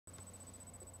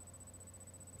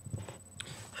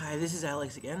Hi, this is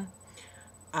Alex again.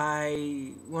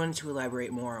 I wanted to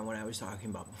elaborate more on what I was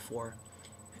talking about before.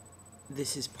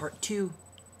 This is part 2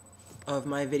 of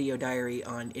my video diary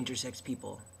on intersex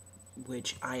people,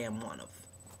 which I am one of.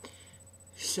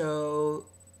 So,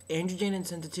 androgen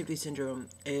insensitivity syndrome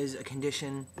is a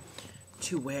condition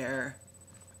to where,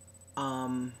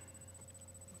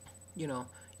 you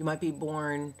might be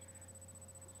born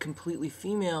completely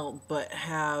female but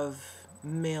have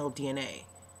male DNA.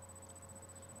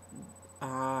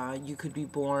 You could be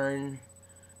born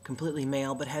completely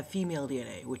male but have female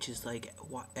DNA, which is like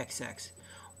XX.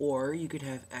 Or you could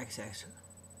have XX.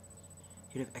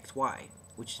 You could have XY,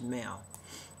 which is male.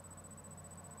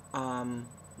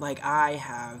 Like I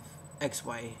have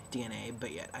XY DNA,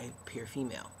 but yet I appear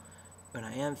female. But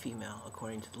I am female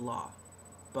according to the law.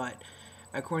 But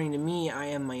according to me, I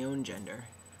am my own gender.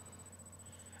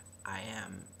 I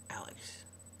am Alex.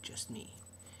 Just me.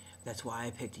 That's why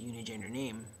I picked a unigender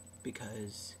name,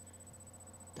 because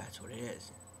that's what it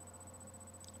is.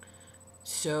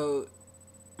 So,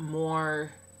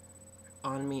 more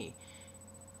on me.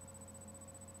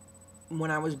 When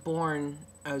I was born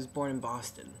in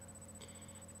Boston.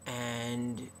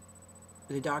 And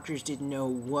the doctors didn't know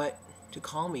what to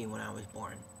call me when I was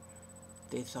born.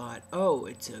 They thought, oh,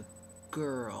 it's a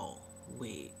girl.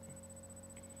 Wait.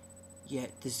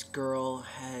 Yet this girl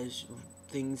has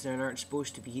things that aren't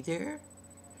supposed to be there?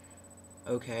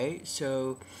 Okay,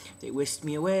 so they whisked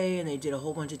me away and they did a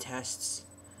whole bunch of tests,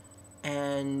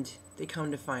 and they come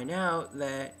to find out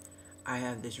that I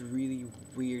have this really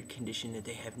weird condition that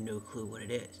they have no clue what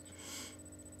it is.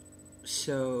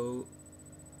 So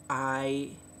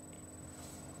I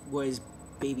was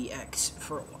baby X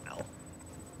for a while.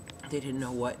 They didn't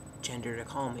know what gender to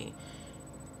call me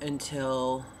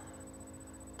until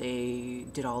they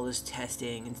did all this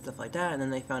testing and stuff like that, and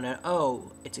then they found out,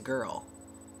 oh, it's a girl.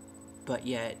 But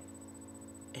yet,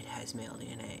 it has male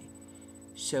DNA.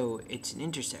 So, it's an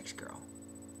intersex girl.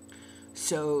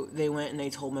 So, they went and they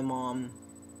told my mom,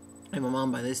 and my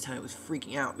mom by this time was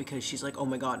freaking out because she's like, oh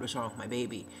my god, what's wrong with my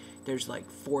baby? There's like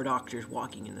 4 doctors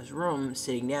walking in this room,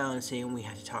 sitting down and saying, we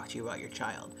have to talk to you about your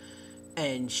child.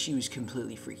 And she was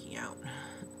completely freaking out.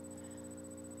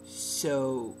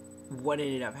 So, what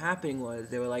ended up happening was,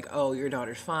 they were like, oh, your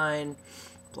daughter's fine,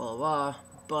 blah, blah, blah,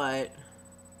 but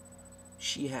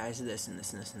she has this and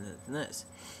this and this and this and this.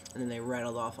 And then they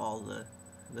rattled off all the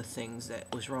things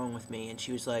that was wrong with me, and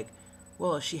she was like,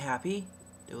 well, is she happy?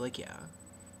 They were like, yeah.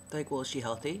 They're like, well, is she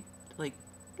healthy? They're like,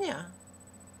 yeah.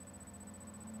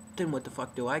 Then what the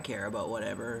fuck do I care about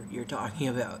whatever you're talking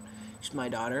about? She's my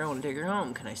daughter, I want to take her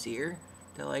home, can I see her?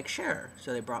 They're like, sure.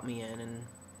 So they brought me in, and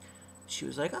she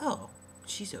was like, oh,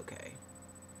 she's okay.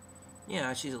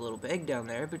 Yeah, she's a little big down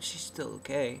there, but she's still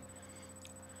okay.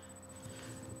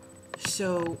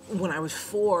 So, when I was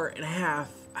 4.5, I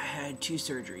had 2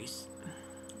 surgeries,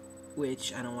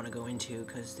 which I don't want to go into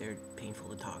because they're painful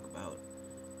to talk about.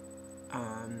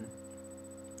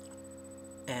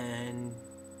 And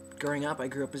growing up, I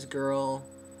grew up as a girl.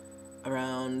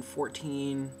 Around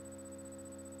 14,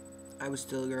 I was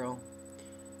still a girl.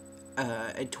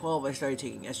 At 12, I started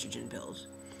taking estrogen pills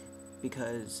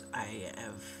because I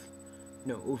have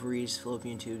no ovaries,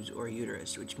 fallopian tubes, or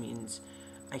uterus, which means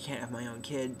I can't have my own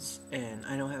kids, and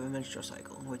I don't have a menstrual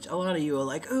cycle, which a lot of you are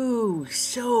like, ooh,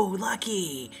 so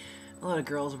lucky. A lot of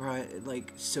girls are probably,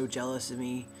 like, so jealous of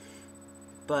me,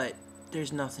 but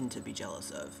there's nothing to be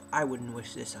jealous of. I wouldn't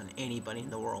wish this on anybody in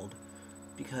the world,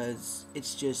 because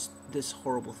it's just this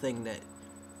horrible thing that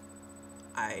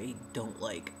I don't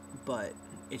like, but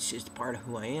it's just part of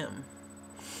who I am.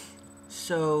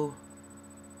 So,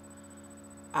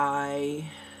 I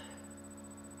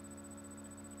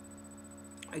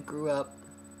grew up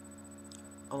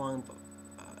I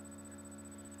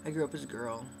grew up as a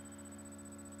girl,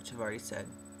 which I've already said,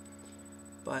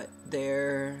 but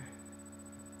there,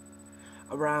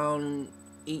 around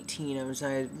 18, I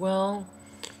decided, well,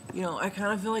 I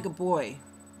kind of feel like a boy,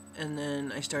 and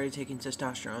then I started taking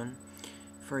testosterone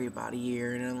for about a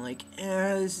year, and I'm like,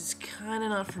 this is kind of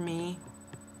not for me,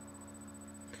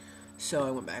 so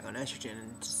I went back on estrogen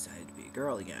and decided to be a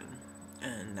girl again,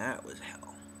 and that was hell.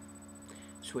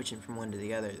 Switching from one to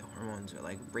the other, the hormones are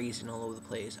like racing all over the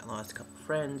place. I lost a couple of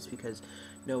friends because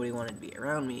nobody wanted to be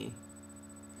around me,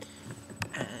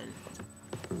 and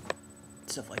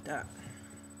stuff like that.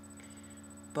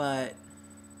 But,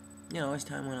 as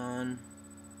time went on,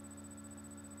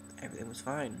 everything was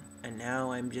fine, and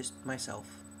now I'm just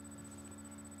myself.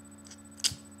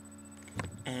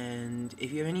 And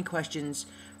if you have any questions,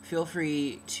 feel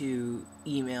free to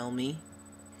email me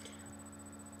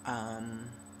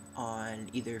on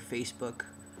either Facebook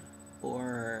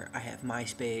or I have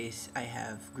MySpace. I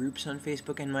have groups on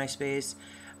Facebook and MySpace.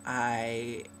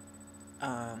 I,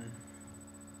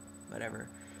 whatever.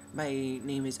 My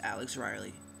name is Alex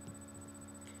Riley.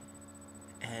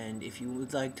 And if you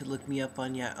would like to look me up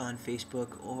on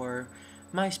Facebook or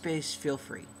MySpace, feel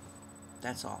free.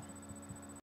 That's all.